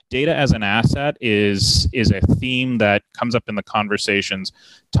Data as an asset is a theme that comes up in the conversations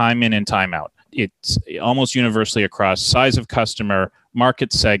time in and time out. It's almost universally across size of customer,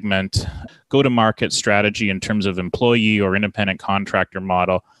 market segment, go-to-market strategy in terms of employee or independent contractor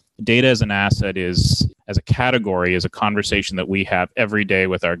model. Data as an asset is, as a category, is a conversation that we have every day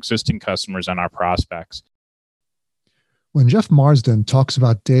with our existing customers and our prospects. When Jeff Marsden talks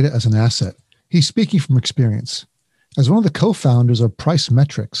about data as an asset, he's speaking from experience. As one of the co-founders of Price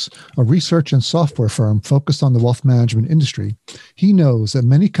Metrics, a research and software firm focused on the wealth management industry, he knows that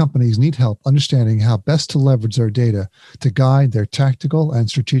many companies need help understanding how best to leverage their data to guide their tactical and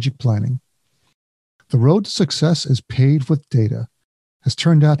strategic planning. The road to success is paved with data has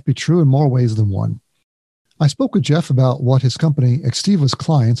turned out to be true in more ways than one. I spoke with Jeff about what his company, Extiva's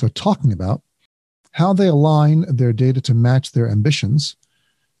clients, are talking about, how they align their data to match their ambitions,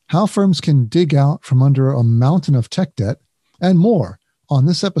 how firms can dig out from under a mountain of tech debt, and more on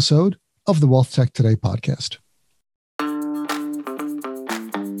this episode of the Wealth Tech Today podcast.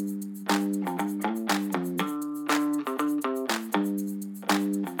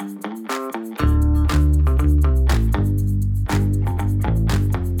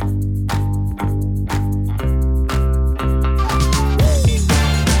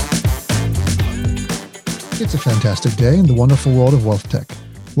 It's a fantastic day in the wonderful world of wealth tech.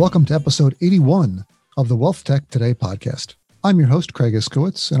 Welcome to episode 81 of the Wealth Tech Today podcast. I'm your host, Craig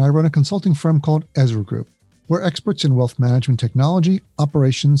Iskowitz, and I run a consulting firm called Ezra Group. We're experts in wealth management technology,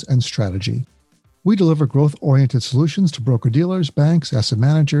 operations, and strategy. We deliver growth-oriented solutions to broker-dealers, banks, asset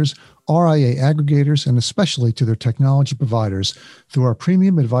managers, RIA aggregators, and especially to their technology providers through our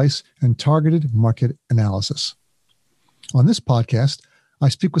premium advice and targeted market analysis. On this podcast, I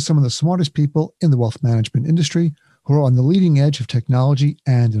speak with some of the smartest people in the wealth management industry who are on the leading edge of technology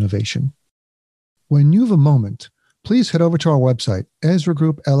and innovation. When you have a moment, please head over to our website,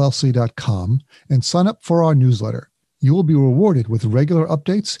 EzraGroupLLC.com, and sign up for our newsletter. You will be rewarded with regular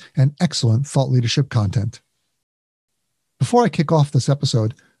updates and excellent thought leadership content. Before I kick off this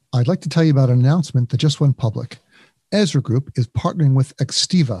episode, I'd like to tell you about an announcement that just went public. Ezra Group is partnering with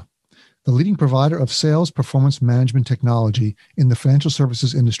Extiva, the leading provider of sales performance management technology in the financial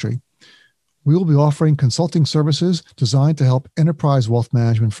services industry. We will be offering consulting services designed to help enterprise wealth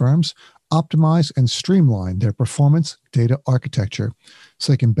management firms optimize and streamline their performance data architecture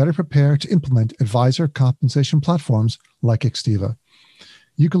so they can better prepare to implement advisor compensation platforms like Extiva.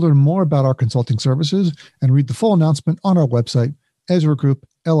 You can learn more about our consulting services and read the full announcement on our website,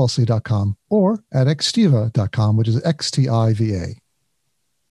 EzraGroupLLC.com, or at Extiva.com, which is XTIVA.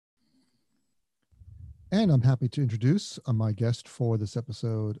 And I'm happy to introduce my guest for this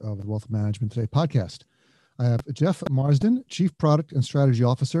episode of the Wealth Management Today podcast. I have Jeff Marsden, Chief Product and Strategy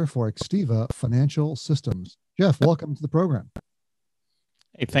Officer for Extiva Financial Systems. Jeff, welcome to the program.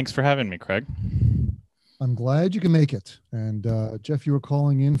 Hey, thanks for having me, Craig. I'm glad you can make it. And Jeff, you were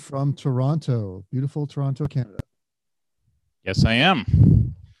calling in from Toronto, beautiful Toronto, Canada. Yes, I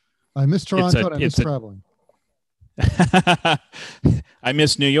am. I miss Toronto and I miss traveling. I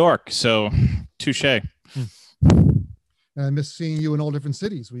miss New York, so touche. And I miss seeing you in all different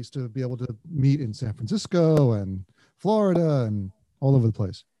cities. We used to be able to meet in San Francisco and Florida and all over the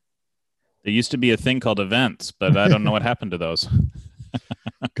place. There used to be a thing called events, but I don't know what happened to those.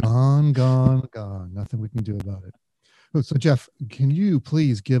 Gone. Nothing we can do about it. So Jeff, can you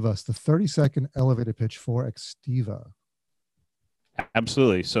please give us the 30-second elevator pitch for Extiva?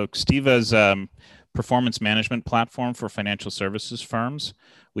 Absolutely. So Extiva is performance management platform for financial services firms.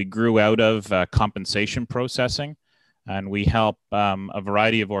 We grew out of compensation processing, and we help a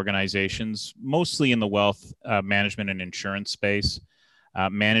variety of organizations, mostly in the wealth management and insurance space,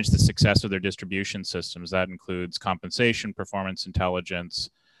 manage the success of their distribution systems. That includes compensation, performance intelligence,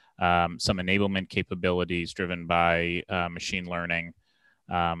 some enablement capabilities driven by machine learning,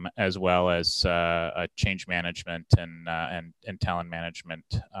 as well as change management and talent management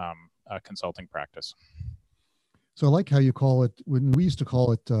consulting practice. So I like how you call it, when we used to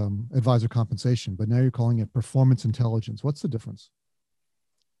call it advisor compensation, but now you're calling it performance intelligence. What's the difference?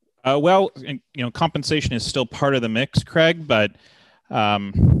 Well, compensation is still part of the mix, Craig, but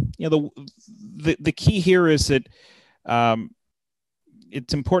the key here is that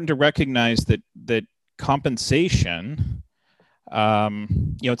it's important to recognize that compensation,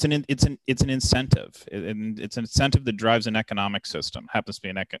 it's an incentive, and it's an incentive that drives an economic system. Happens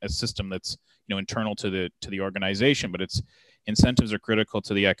to be a system that's internal to the organization, but its incentives are critical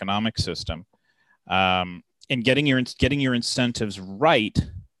to the economic system. And getting your incentives right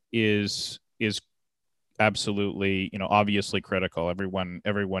is absolutely obviously critical.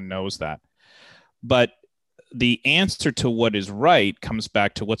 Everyone knows that. But the answer to what is right comes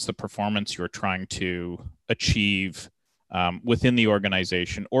back to what's the performance you're trying to achieve within the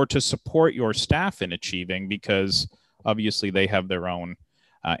organization, or to support your staff in achieving, because obviously they have their own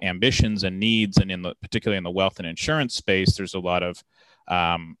ambitions and needs. And particularly in the wealth and insurance space, there's a lot of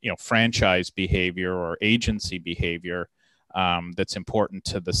franchise behavior or agency behavior that's important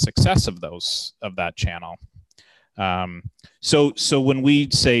to the success of that channel. So when we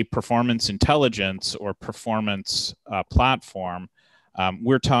say performance intelligence or performance platform,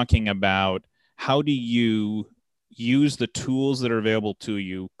 we're talking about how do you use the tools that are available to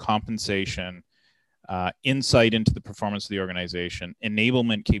you, compensation, insight into the performance of the organization,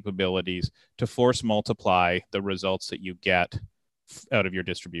 enablement capabilities, to force multiply the results that you get out of your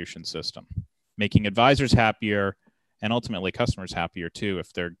distribution system, making advisors happier and ultimately customers happier too,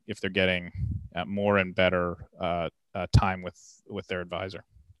 if they're getting more and better time with their advisor.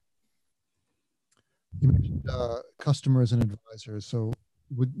 You mentioned customers and advisors. So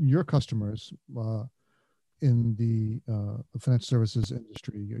with your customers in the financial services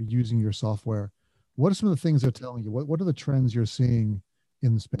industry using your software, what are some of the things they're telling you? What are the trends you're seeing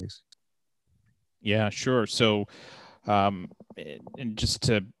in the space? Yeah, sure. So, and just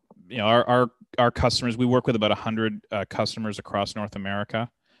to, our customers, we work with about 100 customers across North America.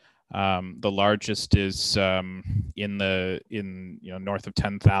 The largest is in north of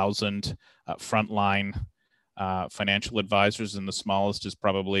 10,000 frontline financial advisors, and the smallest is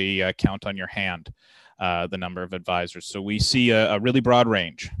probably count on your hand the number of advisors. So we see a really broad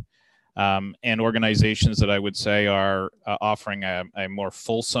range. And organizations that I would say are offering a more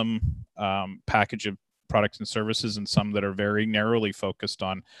fulsome package of products and services, and some that are very narrowly focused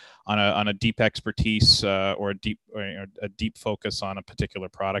on a deep expertise or a deep focus on a particular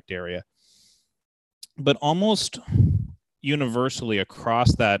product area. But almost universally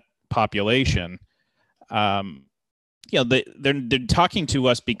across that population, they're talking to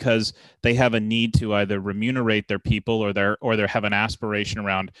us because they have a need to either remunerate their people, or they have an aspiration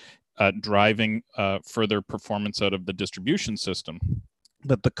around driving further performance out of the distribution system.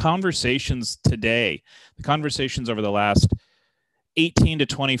 But the conversations today, the conversations over the last 18 to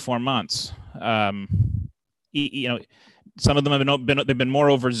 24 months, some of them they've been more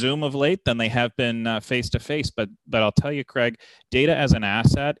over Zoom of late than they have been face to face. But I'll tell you, Craig, data as an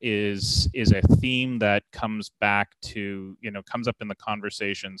asset is a theme that comes back to, comes up in the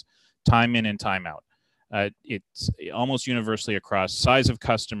conversations time in and time out. It's almost universally across size of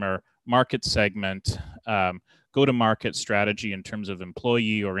customer, market segment, go-to-market strategy in terms of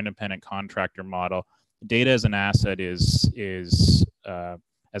employee or independent contractor model. Data as an asset is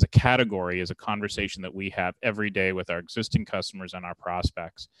as a category, is a conversation that we have every day with our existing customers and our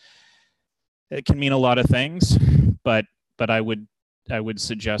prospects. It can mean a lot of things, but I would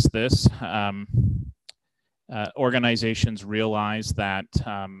suggest this. Organizations realize that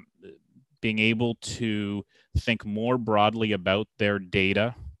being able to think more broadly about their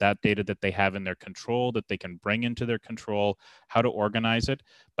data, that data that they have in their control, that they can bring into their control, how to organize it,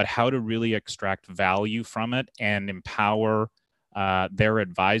 but how to really extract value from it and empower their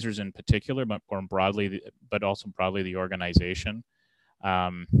advisors in particular, but more broadly, but also broadly the organization,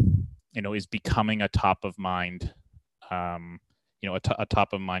 is becoming a top of mind, a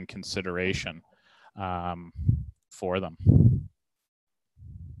top of mind consideration for them.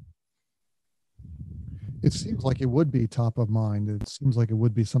 It seems like it would be top of mind. It seems like it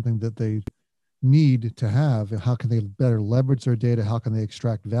would be something that they need to have. How can they better leverage their data? How can they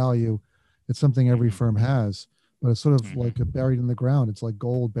extract value? It's something every firm has, but it's sort of like buried in the ground. It's like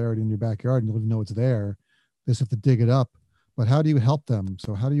gold buried in your backyard, and you don't even know it's there. They just have to dig it up. But how do you help them?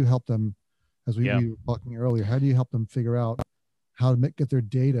 So how do you help them, as we were talking earlier, how do you help them figure out how to get their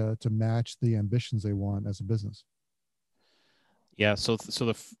data to match the ambitions they want as a business? Yeah.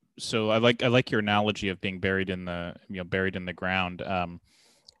 So I like your analogy of being buried in the ground.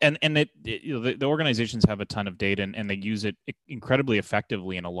 And the organizations have a ton of data, and they use it incredibly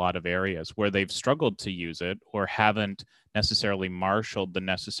effectively in a lot of areas. Where they've struggled to use it or haven't necessarily marshaled the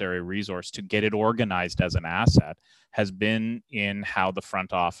necessary resource to get it organized as an asset has been in how the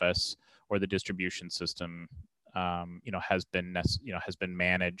front office or the distribution system, has been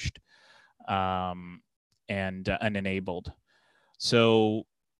managed and enabled. So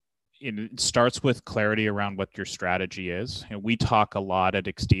it starts with clarity around what your strategy is. We talk a lot at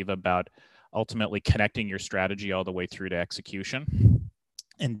Extiva about ultimately connecting your strategy all the way through to execution.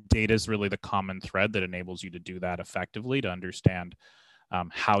 And data is really the common thread that enables you to do that effectively, to understand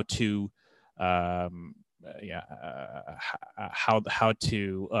how to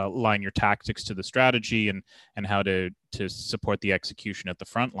align your tactics to the strategy, and how to support the execution at the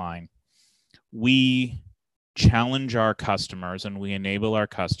front line. We challenge our customers and we enable our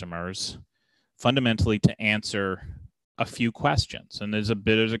customers fundamentally to answer a few questions. And there's a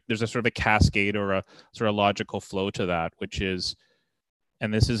sort of a cascade or a sort of logical flow to that, which is,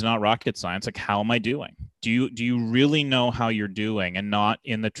 and this is not rocket science, like, how am I doing? Do you really know how you're doing? And not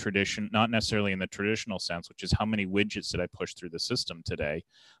necessarily in the traditional sense, which is how many widgets did I push through the system today,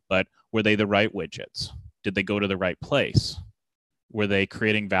 but were they the right widgets? Did they go to the right place? Were they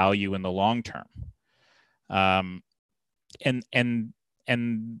creating value in the long term? And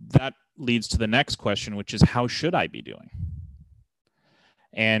that leads to the next question, which is, how should I be doing?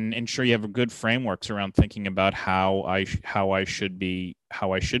 And ensure you have good frameworks around thinking about how I should be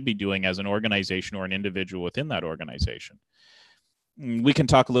doing as an organization or an individual within that organization. We can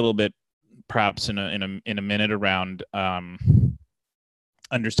talk a little bit, perhaps in a minute, around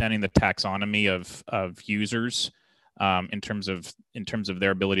understanding the taxonomy of users in terms of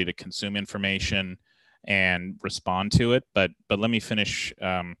their ability to consume information and respond to it. But let me finish.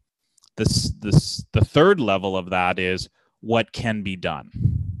 The third level of that is what can be done.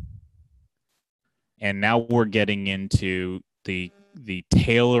 And now we're getting into the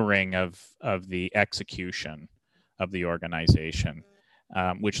tailoring of the execution of the organization,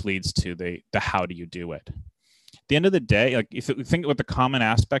 which leads to the how do you do it. At the end of the day, like, if you think what the common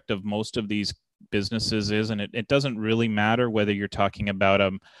aspect of most of these businesses is, and it doesn't really matter whether you're talking about a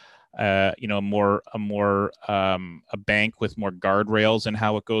bank with more guardrails and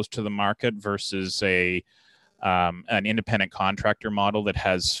how it goes to the market versus an independent contractor model that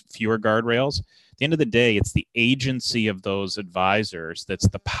has fewer guardrails. At the end of the day, it's the agency of those advisors that's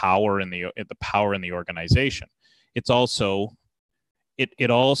the power in the organization. It's also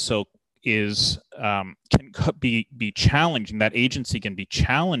it also is can be challenging. That agency can be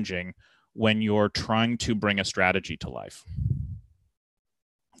challenging when you're trying to bring a strategy to life,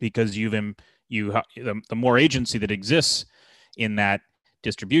 because the more agency that exists in that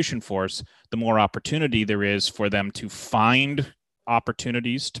distribution force, the more opportunity there is for them to find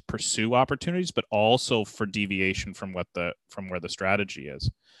opportunities, to pursue opportunities, but also for deviation from where the strategy is.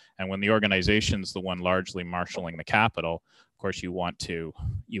 And when the organization's the one largely marshaling the capital, of course, you want to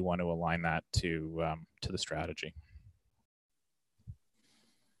align that to the strategy.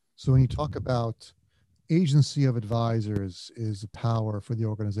 So when you talk about agency of advisors is a power for the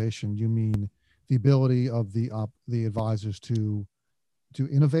organization, you mean the ability of the advisors to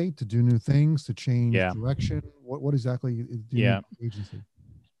innovate, to do new things, to change direction? What exactly do you mean agency?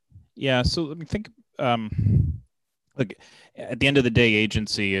 Yeah, so let me think. Look, at the end of the day,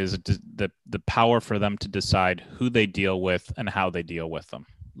 agency is the power for them to decide who they deal with and how they deal with them,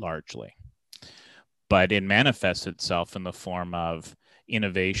 largely. But it manifests itself in the form of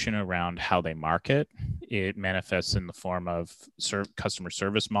innovation around how they market. It manifests in the form of customer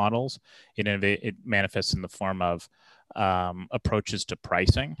service models. It manifests in the form of approaches to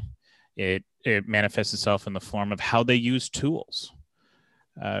pricing. It manifests itself in the form of how they use tools.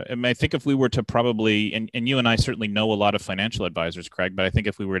 I think if we were to probably, and you and I certainly know a lot of financial advisors, Craig, but I think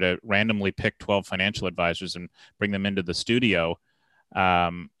if we were to randomly pick 12 financial advisors and bring them into the studio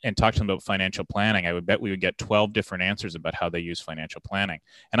and talk to them about financial planning, I would bet we would get 12 different answers about how they use financial planning.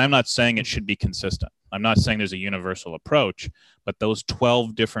 And I'm not saying it should be consistent. I'm not saying there's a universal approach, but those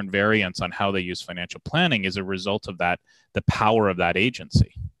 12 different variants on how they use financial planning is a result of that, the power of that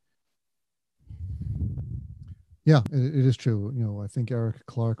agency. Yeah, it is true. I think Eric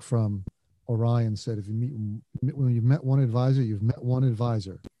Clark from Orion said, when you've met one advisor, you've met one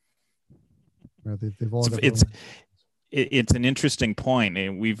advisor. Right? They've all got It's an interesting point.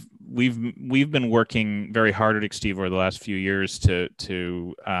 And we've been working very hard at Xteva over the last few years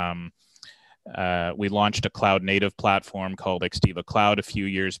we launched a cloud native platform called Xteva Cloud a few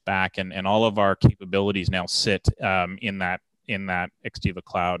years back, and all of our capabilities now sit in that Xteva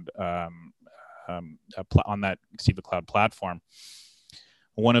Cloud on that Xteva Cloud platform.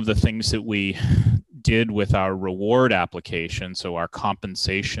 One of the things that we did with our reward application, so our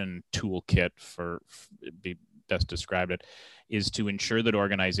compensation toolkit, for be best described it, is to ensure that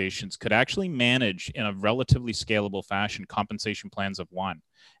organizations could actually manage in a relatively scalable fashion compensation plans of one.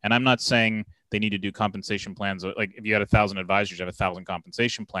 And I'm not saying they need to do compensation plans like if you had 1,000 advisors, you have 1,000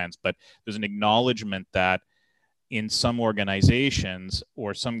 compensation plans, but there's an acknowledgement that in some organizations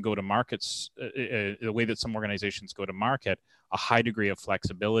or some go-to-markets, the way that some organizations go to market, a high degree of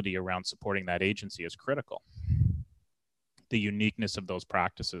flexibility around supporting that agency is critical. The uniqueness of those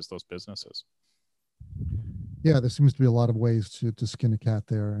practices, those businesses. Yeah, there seems to be a lot of ways to skin a cat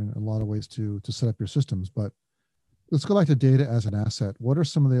there, and a lot of ways to set up your systems. But let's go back to data as an asset. What are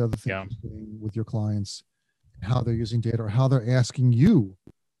some of the other things you're doing with your clients, how they're using data, or how they're asking you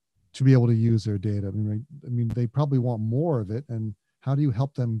to be able to use their data? I mean, they probably want more of it. And how do you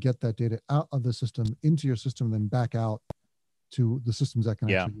help them get that data out of the system, into your system, and then back out to the systems that can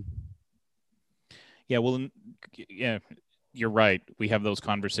actually use it? Yeah, well, yeah, you're right. We have those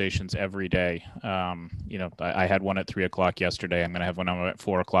conversations every day. I had one at 3:00 yesterday. I'm going to have one at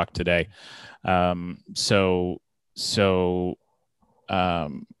 4:00 today.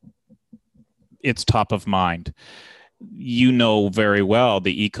 It's top of mind. You know very well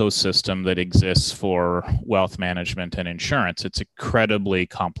the ecosystem that exists for wealth management and insurance. It's incredibly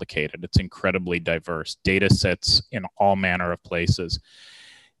complicated. It's incredibly diverse. Data sits in all manner of places.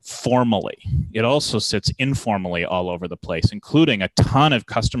 Formally, it also sits informally all over the place, including a ton of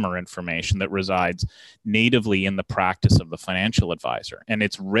customer information that resides natively in the practice of the financial advisor. And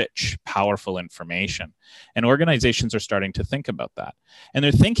it's rich, powerful information. And organizations are starting to think about that. And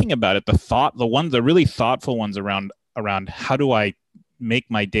they're thinking about it, the really thoughtful ones around how do I make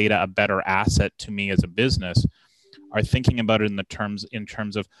my data a better asset to me as a business, are thinking about it in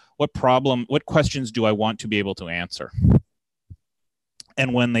terms of what questions do I want to be able to answer?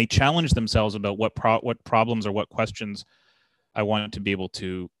 And when they challenge themselves about what problems or what questions I want to be able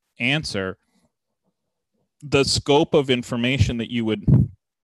to answer, the scope of information that you would,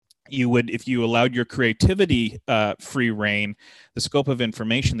 if you allowed your creativity free reign, the scope of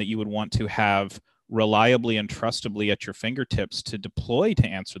information that you would want to have reliably and trustably at your fingertips to deploy to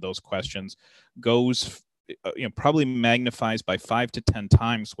answer those questions goes, probably magnifies by 5 to 10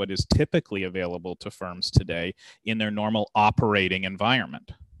 times what is typically available to firms today in their normal operating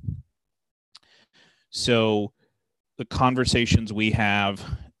environment. So the conversations we have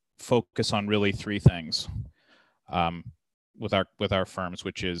focus on really three things with our firms,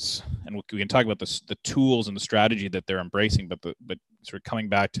 which is, and we can talk about the tools and the strategy that they're embracing, but sort of coming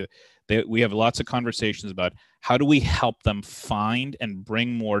back to, we have lots of conversations about how do we help them find and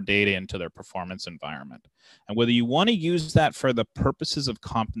bring more data into their performance environment. And whether you want to use that for the purposes of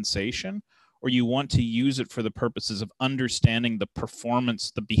compensation, or you want to use it for the purposes of understanding the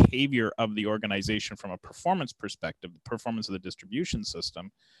performance, the behavior of the organization from a performance perspective, the performance of the distribution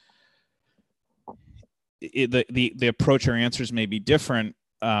system, the approach or answers may be different,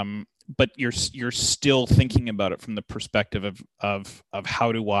 but you're still thinking about it from the perspective of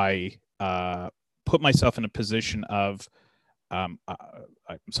how do I put myself in a position of, some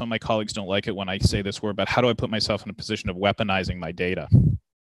of my colleagues don't like it when I say this word, but how do I put myself in a position of weaponizing my data?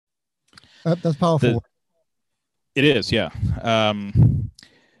 That's powerful. It is, yeah.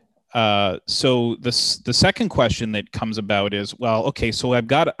 So the second question that comes about is, well, okay, so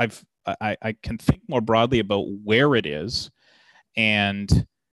I can think more broadly about where it is, and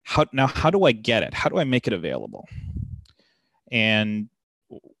how do I get it? How do I make it available? And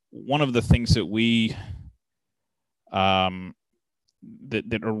one of the things that we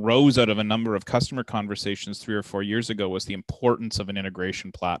that arose out of a number of customer conversations 3 or 4 years ago was the importance of an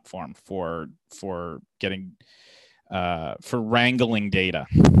integration platform for getting for wrangling data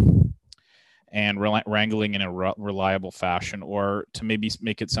and wrangling in a reliable fashion, or to maybe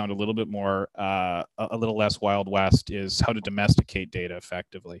make it sound a little bit more, a little less Wild West, is how to domesticate data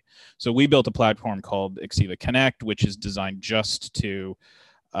effectively. So we built a platform called Exiva Connect, which is designed just to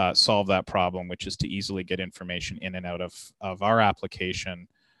solve that problem, which is to easily get information in and out of our application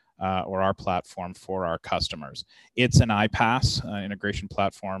or our platform for our customers. It's an iPaaS integration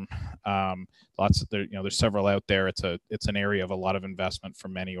platform. There's several out there. It's an area of a lot of investment for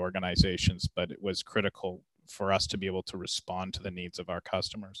many organizations, but it was critical for us to be able to respond to the needs of our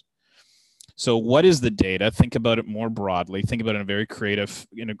customers. So what is the data? Think about it more broadly. Think about it in a very creative,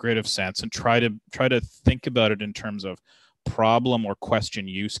 integrative sense, and try to think about it in terms of problem or question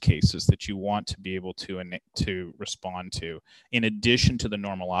use cases that you want to be able to respond to, in addition to the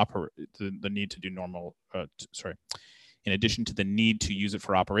normal in addition to the need to use it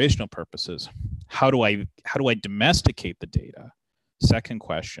for operational purposes. How do I domesticate the data? Second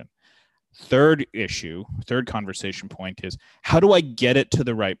question. Third conversation point is, how do I get it to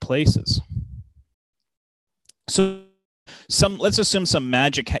the right places? So let's assume some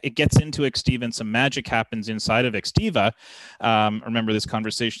magic, it gets into Exiva and some magic happens inside of Exiva. Remember, this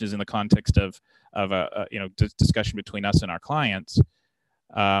conversation is in the context of a discussion between us and our clients.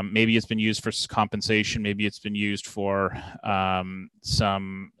 Maybe it's been used for compensation. Maybe it's been used for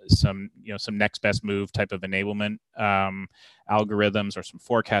some next best move type of enablement algorithms, or some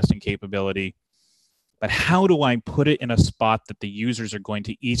forecasting capability. But how do I put it in a spot that the users are going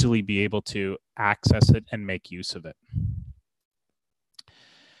to easily be able to access it and make use of it?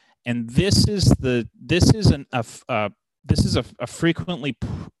 And this is a frequently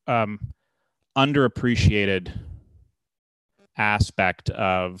underappreciated aspect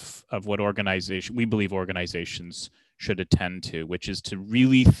of what we believe organizations should attend to, which is to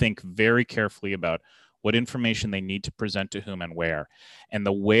really think very carefully about what information they need to present to whom and where. And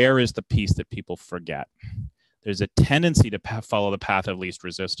the where is the piece that people forget. There's a tendency to follow the path of least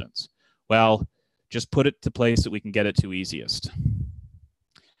resistance. Well, just put it to place that we can get it to easiest.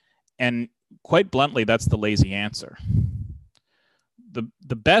 And quite bluntly, that's the lazy answer.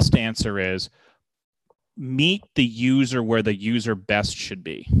 The best answer is meet the user where the user best should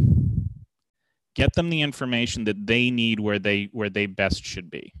be. Get them the information that they need where they best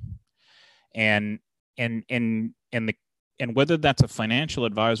should be. And whether that's a financial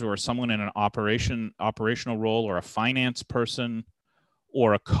advisor or someone in an operational role or a finance person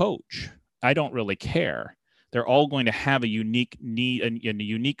or a coach, I don't really care. They're all going to have a unique need and a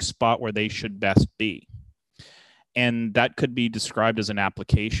unique spot where they should best be. And that could be described as an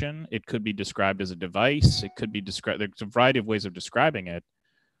application. It could be described as a device. It could be described, there's a variety of ways of describing it.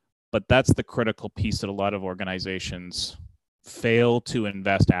 But that's the critical piece that a lot of organizations fail to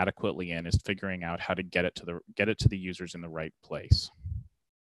invest adequately in, is figuring out how to get it to the users in the right place.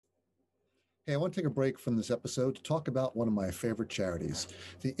 Hey, I want to take a break from this episode to talk about one of my favorite charities,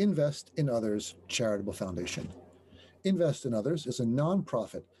 the Invest in Others Charitable Foundation. Invest in Others is a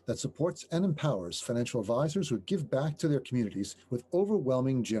nonprofit that supports and empowers financial advisors who give back to their communities with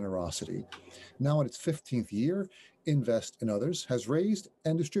overwhelming generosity. Now in its 15th year, Invest in Others has raised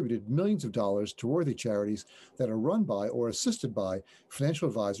and distributed millions of dollars to worthy charities that are run by or assisted by financial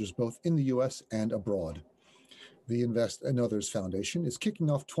advisors both in the U.S. and abroad. The Invest in Others Foundation is kicking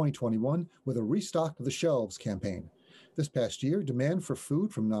off 2021 with a Restock the Shelves campaign. This past year, demand for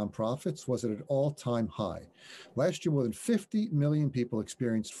food from nonprofits was at an all-time high. Last year, more than 50 million people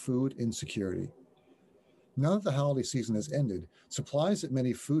experienced food insecurity. Now that the holiday season has ended, supplies at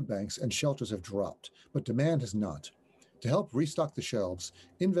many food banks and shelters have dropped, but demand has not. To help restock the shelves,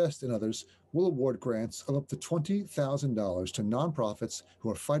 Invest in Others will award grants of up to $20,000 to nonprofits who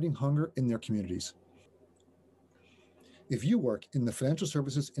are fighting hunger in their communities. If you work in the financial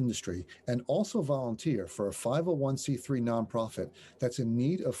services industry and also volunteer for a 501c3 nonprofit that's in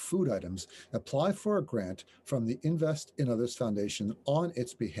need of food items, apply for a grant from the Invest in Others Foundation on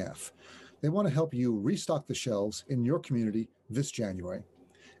its behalf. They want to help you restock the shelves in your community this January.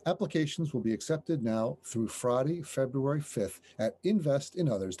 Applications will be accepted now through Friday, February 5th at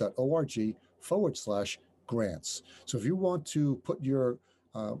investinothers.org/grants. So if you want to put your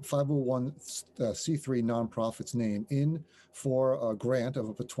 501c3 nonprofit's name in for a grant of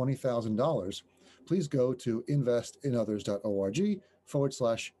up to $20,000, please go to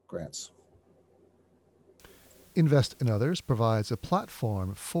investinothers.org/grants. Invest in Others provides a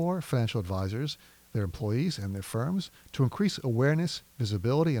platform for financial advisors, their employees, and their firms to increase awareness,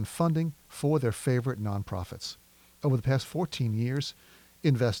 visibility, and funding for their favorite nonprofits. Over the past 14 years,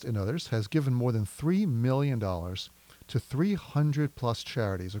 Invest in Others has given more than $3 million to 300 plus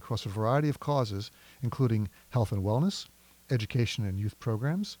charities across a variety of causes, including health and wellness, education and youth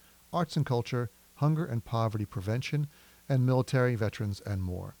programs, arts and culture, hunger and poverty prevention, and military, veterans, and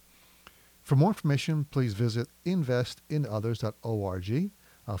more. For more information, please visit investinothers.org.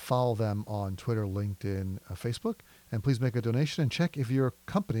 Follow them on Twitter, LinkedIn, Facebook, and please make a donation and check if your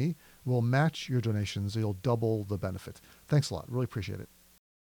company will match your donations. You'll double the benefit. Thanks a lot. Really appreciate it.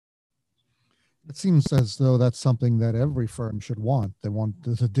 It seems as though that's something that every firm should want. They want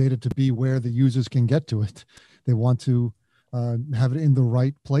the data to be where the users can get to it. They want to have it in the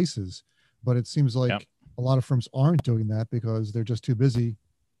right places. But it seems like a lot of firms aren't doing that because they're just too busy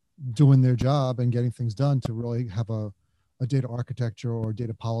doing their job and getting things done to really have a data architecture or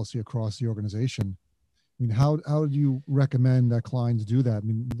data policy across the organization. I mean, how do you recommend that clients do that? I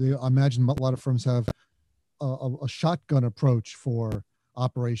mean, I imagine a lot of firms have a shotgun approach for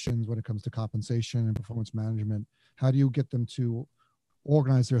operations when it comes to compensation and performance management. How do you get them to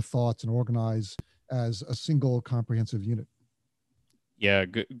organize their thoughts and organize as a single comprehensive unit? Yeah,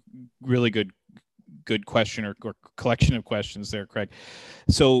 really good question or collection of questions there, Craig.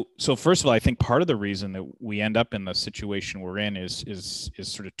 So first of all, I think part of the reason that we end up in the situation we're in is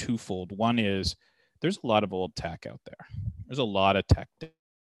sort of twofold. One is there's a lot of old tech out there. There's a lot of tech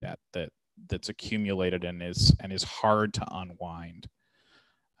debt that's accumulated and is hard to unwind.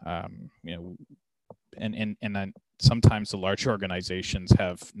 And then sometimes the large organizations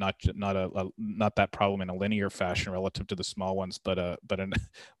have not that problem in a linear fashion relative to the small ones, but an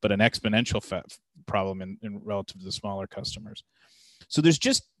exponential problem in relative to the smaller customers. So there's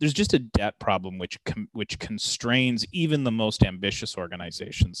just a debt problem which constrains even the most ambitious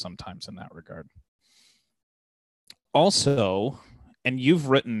organizations sometimes in that regard. Also, and you've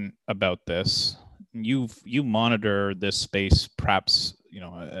written about this, you monitor this space perhaps,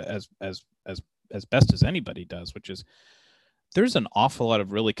 as best as anybody does, which is there's an awful lot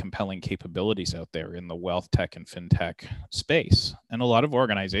of really compelling capabilities out there in the wealth tech and fintech space. And a lot of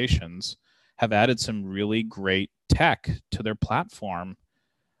organizations have added some really great tech to their platform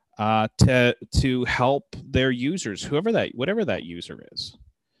to help their users, whatever that user is.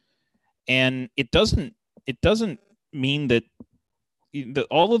 And it doesn't mean that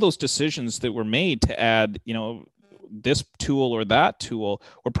all of those decisions that were made to add, this tool or that tool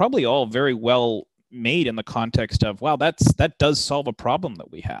were probably all very well made in the context of, wow, that does solve a problem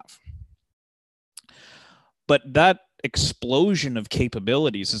that we have. But that explosion of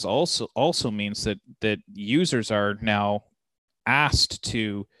capabilities is also means that users are now asked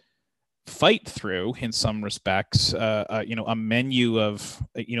to fight through, in some respects, a menu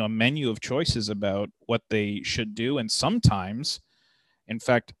of choices about what they should do, and sometimes, in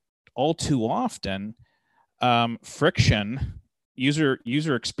fact, all too often, friction. User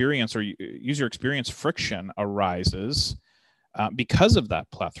experience friction arises because of that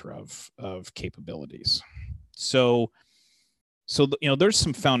plethora of capabilities. So there's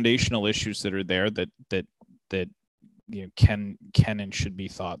some foundational issues that are there that can and should be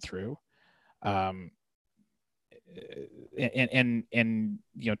thought through. And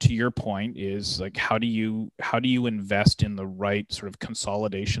to your point is like, how do you invest in the right sort of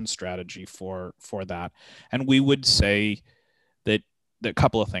consolidation strategy for that? And we would say that a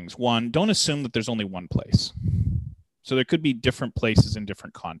couple of things. One, don't assume that there's only one place. So there could be different places in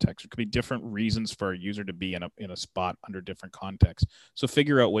different contexts. There could be different reasons for a user to be in a spot under different contexts. So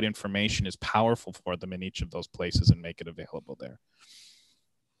figure out what information is powerful for them in each of those places and make it available there.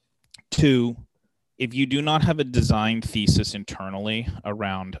 Two, if you do not have a design thesis internally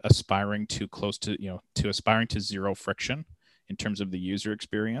around aspiring to aspiring to zero friction in terms of the user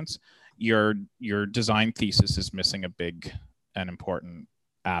experience, your design thesis is missing a big and important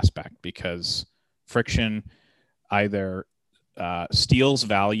aspect, because friction either steals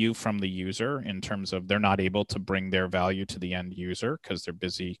value from the user in terms of they're not able to bring their value to the end user because they're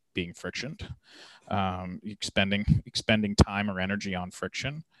busy being frictioned, expending time or energy on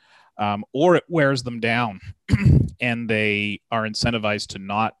friction, or it wears them down and they are incentivized to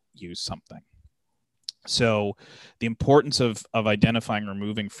not use something. So the importance of identifying,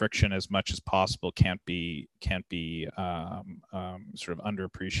 removing friction as much as possible can't be sort of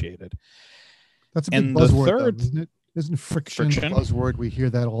underappreciated. That's a big buzzword, though, isn't it? Isn't friction a buzzword? We hear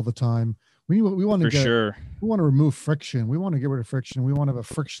that all the time. We want to we want to remove friction. We want to get rid of friction. We want to have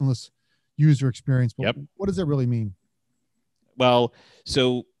a frictionless user experience. But what does that really mean? Well,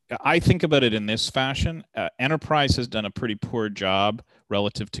 so I think about it in this fashion. Enterprise has done a pretty poor job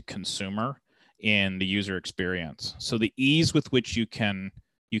relative to consumer in the user experience. So the ease with which you can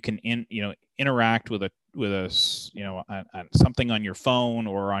interact with something on your phone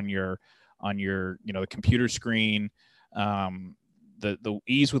or on your the computer screen, the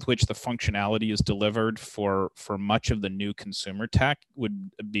ease with which the functionality is delivered for much of the new consumer tech would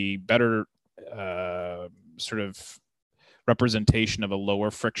be better sort of representation of a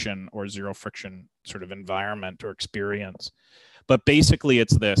lower friction or zero friction sort of environment or experience. But basically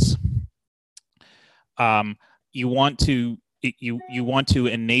it's this. You want to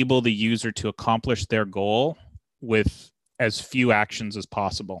enable the user to accomplish their goal with as few actions as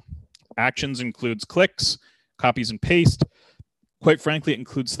possible. Actions includes clicks, copies and paste. Quite frankly, it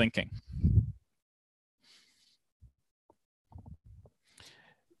includes thinking.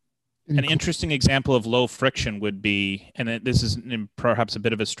 An interesting example of low friction would be, and this is perhaps a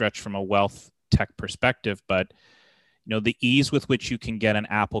bit of a stretch from a wealth tech perspective, but the ease with which you can get an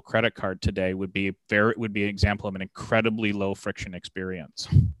Apple credit card today would be an example of an incredibly low friction experience.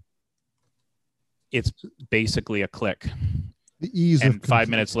 It's basically a click. The ease, and 5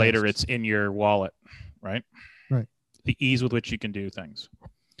 minutes later, it's in your wallet, right? Right. The ease with which you can do things.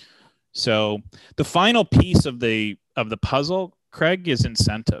 So the final piece of the puzzle, Craig, is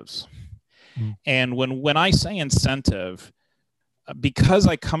incentives. Mm. And when I say incentive, because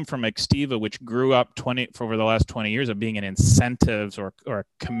I come from Extiva, which grew up over the last 20 years of being an incentives or a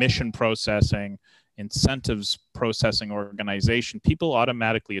commission processing, incentives processing organization, people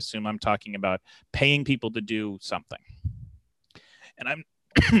automatically assume I'm talking about paying people to do something. And I'm,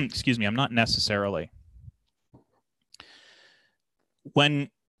 I'm not necessarily. When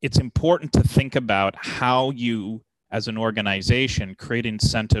it's important to think about how you, as an organization, create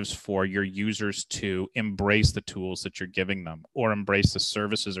incentives for your users to embrace the tools that you're giving them or embrace the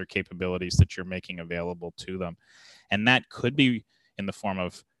services or capabilities that you're making available to them. And that could be in the form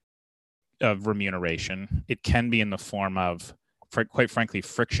of remuneration. It can be in the form of quite frankly,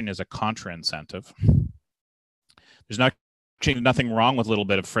 friction is a contra incentive. There's nothing wrong with a little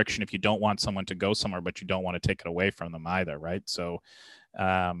bit of friction if you don't want someone to go somewhere, but you don't want to take it away from them either, right? So,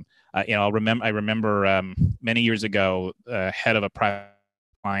 I remember many years ago, head of a private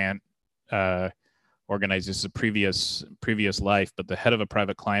client organized, this is a previous life, but the head of a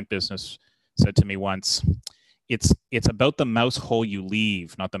private client business said to me once, it's about the mouse hole you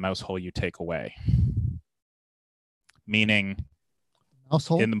leave, not the mouse hole you take away. Meaning,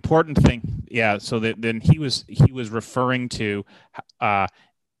 household? an important thing, yeah. So then he was referring to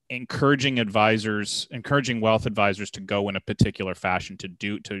encouraging wealth advisors to go in a particular fashion,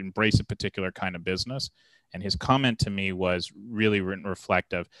 to embrace a particular kind of business. And his comment to me was really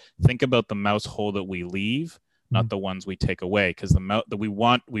reflective. Think about the mouse hole that we leave, not the ones we take away, because we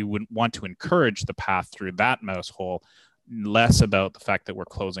would want to encourage the path through that mouse hole, less about the fact that we're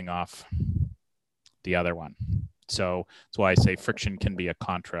closing off the other one. So that's why I say friction can be a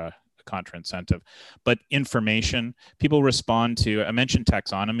contra incentive. But information, people respond to, I mentioned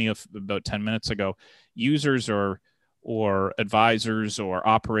taxonomy about 10 minutes ago. Users or advisors or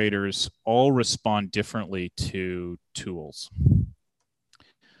operators all respond differently to tools.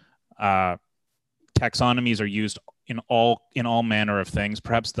 Taxonomies are used in all manner of things.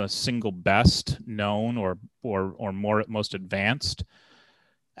 Perhaps the single best known or most advanced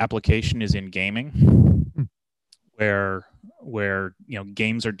application is in gaming, where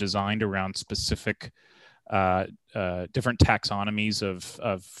games are designed around specific different taxonomies or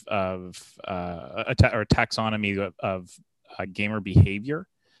taxonomy of gamer behavior.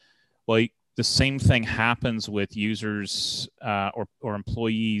 Well, the same thing happens with users or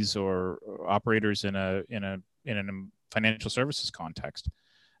employees or operators in a financial services context.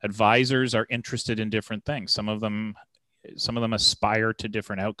 Advisors are interested in different things. Some of them aspire to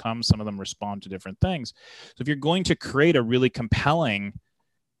different outcomes. Some of them respond to different things. So if you're going to create a really compelling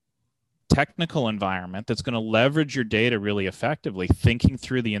technical environment that's going to leverage your data really effectively, thinking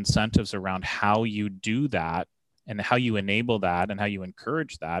through the incentives around how you do that and how you enable that and how you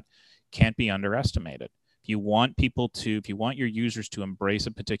encourage that can't be underestimated. If you want your users to embrace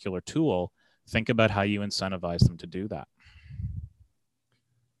a particular tool, think about how you incentivize them to do that.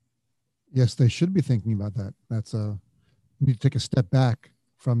 Yes, they should be thinking about that. You need to take a step back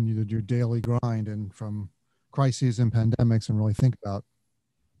from your daily grind and from crises and pandemics and really think about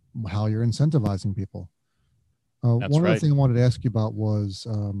how you're incentivizing people. One other thing I wanted to ask you about was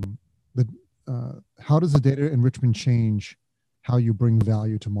how does the data enrichment change how you bring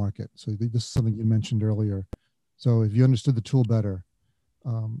value to market? So this is something you mentioned earlier. So if you understood the tool better,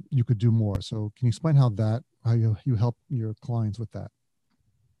 you could do more. So can you explain how you help your clients with that?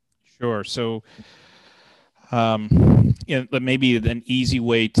 Sure. So maybe an easy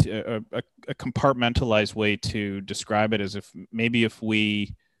way to a compartmentalized way to describe it is if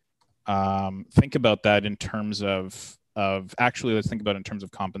we think about that in terms of actually, let's think about it in terms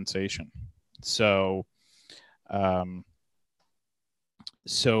of compensation. So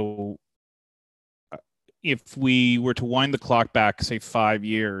if we were to wind the clock back, say 5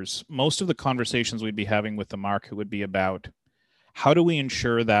 years, most of the conversations we'd be having with the market would be about how do we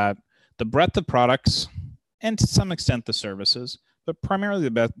ensure that the breadth of products, and to some extent the services, but primarily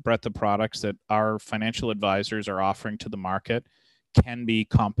the breadth of products that our financial advisors are offering to the market can be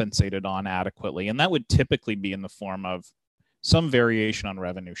compensated on adequately. And that would typically be in the form of some variation on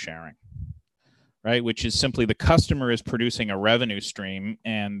revenue sharing, right? Which is simply the customer is producing a revenue stream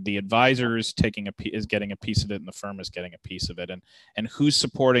and the advisor is getting a piece of it and the firm is getting a piece of it. And who's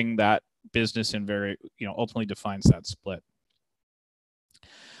supporting that business ultimately defines that split.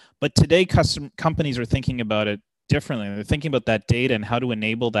 But today, companies are thinking about it differently. They're thinking about that data and how to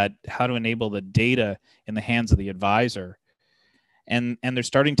enable the data in the hands of the advisor. And they're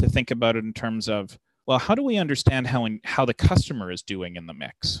starting to think about it in terms of, well, how do we understand how the customer is doing in the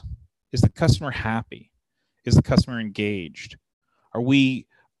mix? Is the customer happy? Is the customer engaged? Do we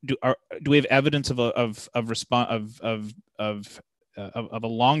have evidence of a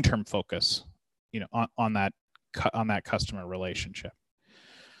long-term focus, on that customer relationship?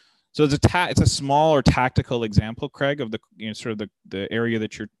 So it's a small or tactical example, Craig, of the area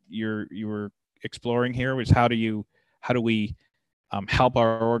that you were exploring here, which how do we help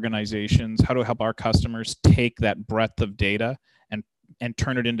our organizations, how to help our customers take that breadth of data and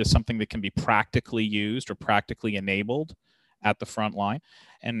turn it into something that can be practically used or practically enabled at the front line.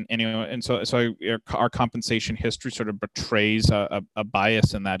 So our compensation history sort of betrays a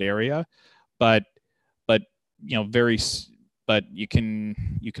bias in that area, but you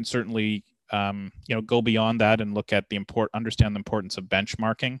can certainly go beyond that and look at understand the importance of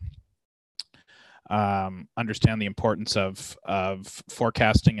benchmarking. understand the importance of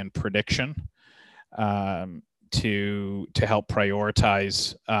forecasting and prediction to help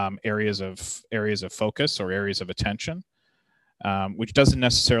prioritize areas of focus or areas of attention, which doesn't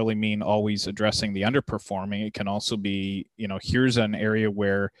necessarily mean always addressing the underperforming. It can also be, here's an area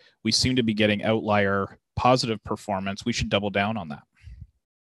where we seem to be getting outlier positive performance. We should double down on that.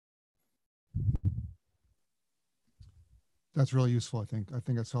 That's really useful. I think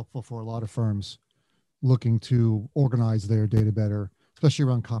that's helpful for a lot of firms looking to organize their data better, especially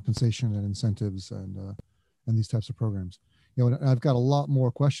around compensation and incentives and these types of programs. I've got a lot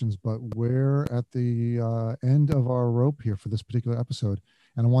more questions, but we're at the end of our rope here for this particular episode,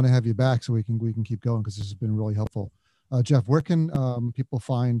 and I want to have you back so we can keep going, because this has been really helpful. Jeff, where can people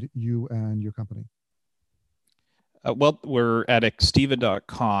find you and your company? Well, we're at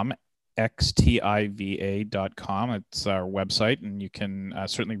xtiva.com, xtiva.com. It's our website, and you can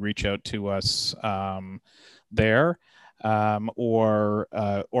certainly reach out to us there. Or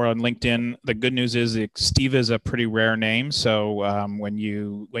on LinkedIn. The good news is Xtiva is a pretty rare name, so when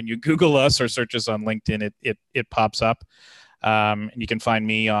you Google us or search us on LinkedIn, it pops up. And you can find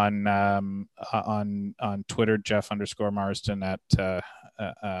me on Twitter. Jeff_Marsden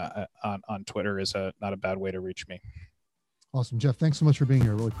on Twitter is not a bad way to reach me. Awesome, Jeff. Thanks so much for being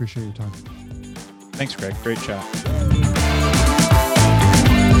here. Really appreciate your time. Thanks, Greg. Great chat.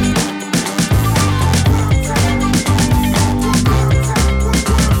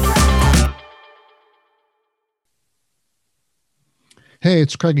 Hey,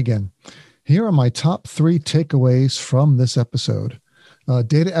 it's Craig again. Here are my top 3 takeaways from this episode.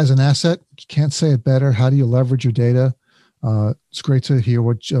 Data as an asset. You can't say it better. How do you leverage your data? It's great to hear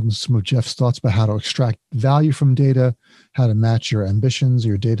some of Jeff's thoughts about how to extract value from data, how to match your ambitions,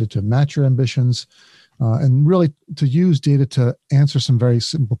 your data to match your ambitions, and really to use data to answer some very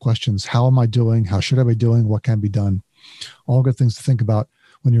simple questions. How am I doing? How should I be doing? What can be done? All good things to think about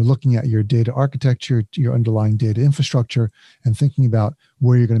when you're looking at your data architecture, your underlying data infrastructure, and thinking about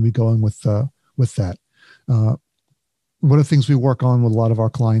where you're going to be going with that. One of the things we work on with a lot of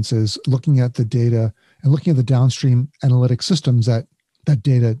our clients is looking at the data and looking at the downstream analytic systems that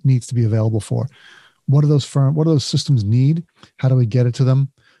data needs to be available for. What do those systems need? How do we get it to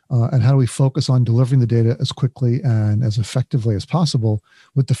them? And how do we focus on delivering the data as quickly and as effectively as possible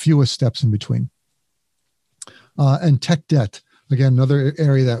with the fewest steps in between? And tech debt. Again, another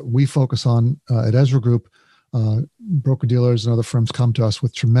area that we focus on at Ezra Group. Broker-dealers and other firms come to us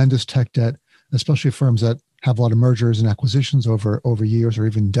with tremendous tech debt, especially firms that have a lot of mergers and acquisitions over years or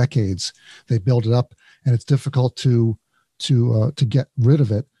even decades. They build it up, and it's difficult to get rid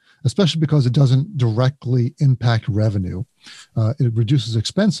of it, especially because it doesn't directly impact revenue. It reduces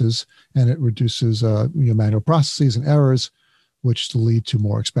expenses, and it reduces manual processes and errors, which lead to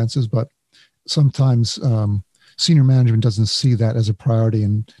more expenses. But sometimes senior management doesn't see that as a priority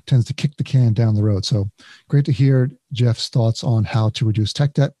and tends to kick the can down the road. So great to hear Jeff's thoughts on how to reduce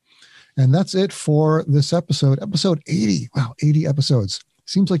tech debt. And that's it for this episode 80. Wow, 80 episodes.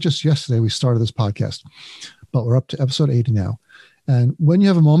 Seems like just yesterday we started this podcast, but we're up to episode 80 now. And when you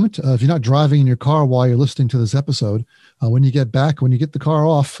have a moment, if you're not driving in your car while you're listening to this episode, when you get the car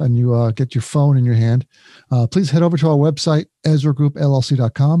off and you get your phone in your hand, please head over to our website,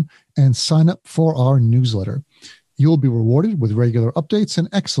 EzraGroupLLC.com, and sign up for our newsletter. You will be rewarded with regular updates and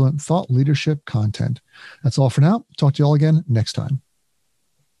excellent thought leadership content. That's all for now. Talk to you all again next time.